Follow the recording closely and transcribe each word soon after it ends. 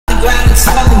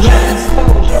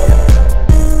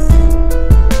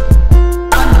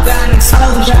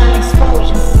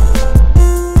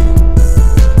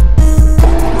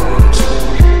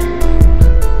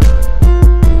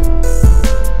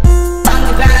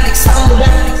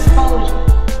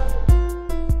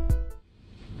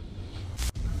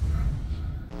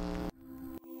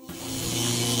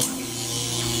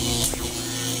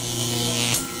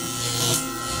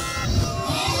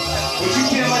But you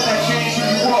can't let that change who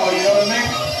you are, you know what I mean?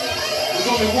 There's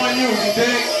only one you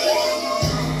dig?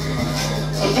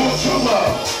 So do what you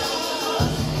love.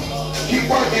 Keep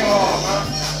working hard, man.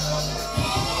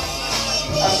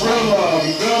 That's real love,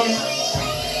 you feel me?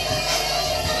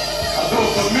 I do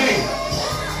it for me.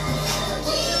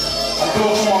 I do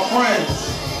it for my friends.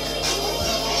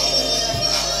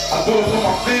 I do it for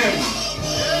my family.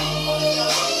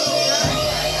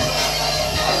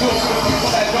 I do it for the people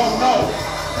that don't know.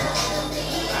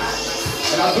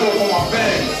 And I do it for my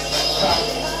fans.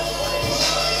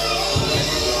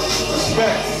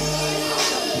 Respect.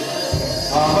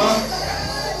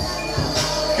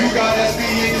 You got SB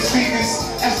in the speakers,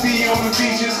 SB on the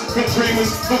beaches, for dreamers,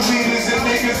 for leaders and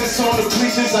niggas that's on the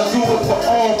bleachers. I do it for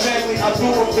all family, I do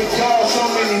it for y'all. So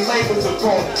many labels are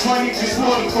called, money just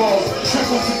waterfalls,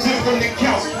 trickles to different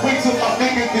accounts. Wait till I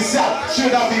figure this out.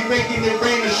 Should I be making it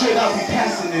rain or should I be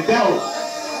passing it out?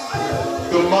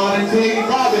 The modern day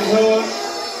Robin Hood.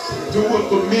 Do it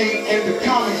for me and the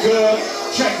common good.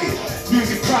 Check it,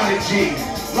 music prodigy.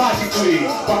 Logically,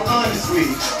 but honestly,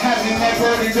 having that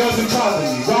burden doesn't bother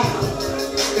me, right?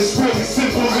 It's really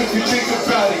simple if you think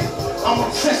about it. I'm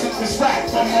obsessed with this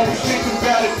rap, I'm always thinking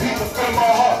about it. People feel my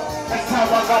heart, that's how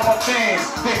I got my fans.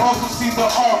 They also see the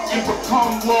art and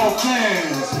become loyal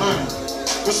fans.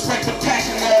 Respect the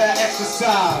passion that I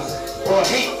exercise, or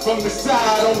hate from the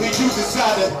side, only you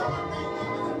decide it.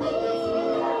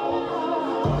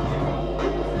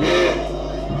 Yeah.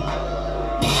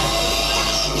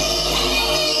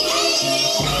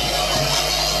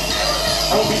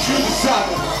 Only you decide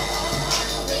it.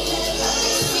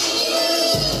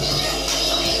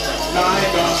 Nah, I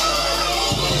ain't gonna.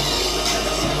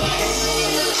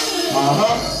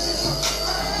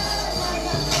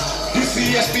 You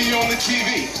see SB on the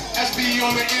TV, SB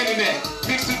on the internet,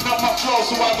 mixing up my flow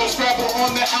so I go scrabble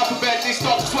on the alphabet. They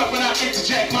start to sweat when I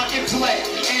interject my intellect.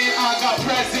 And I got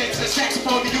presents, a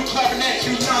saxophone to you clarinet.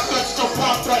 You non-threats, no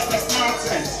bomb threats, that's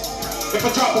nonsense. If I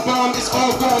drop a bomb, it's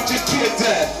all gone, just tear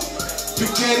death. You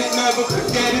get it, never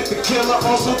forget it. The killer,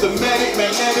 also the medic,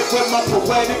 magnetic with my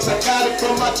poetics. I got it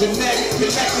from my genetics,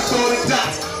 connected to the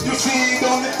dots. You see it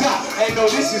on the dot. Hey, no,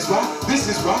 this is why, this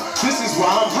is why, this is why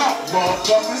I'm hot,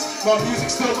 motherfuckers. My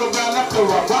music's still around after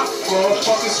I rock,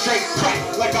 motherfuckers. Straight crack,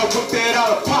 like I whipped that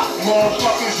out of pot,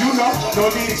 motherfuckers. You know, no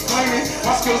need explaining.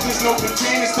 My skills is no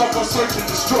containing. Stuff on search and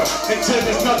destroy until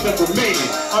there's nothing remaining.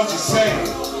 I'm just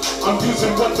saying. I'm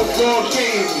using what the world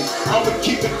gave me. I'ma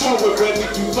keep it forward whether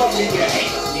you love me or hate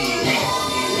me, hate me,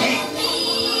 hate me.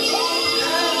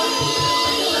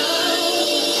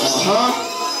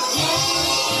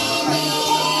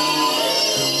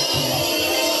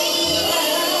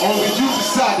 Only you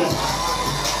decided.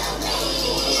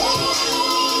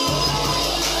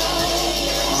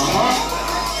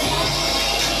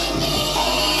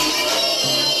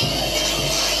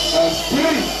 That's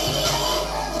pretty.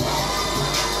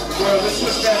 Well, let's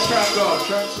switch that track off.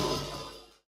 Track 2.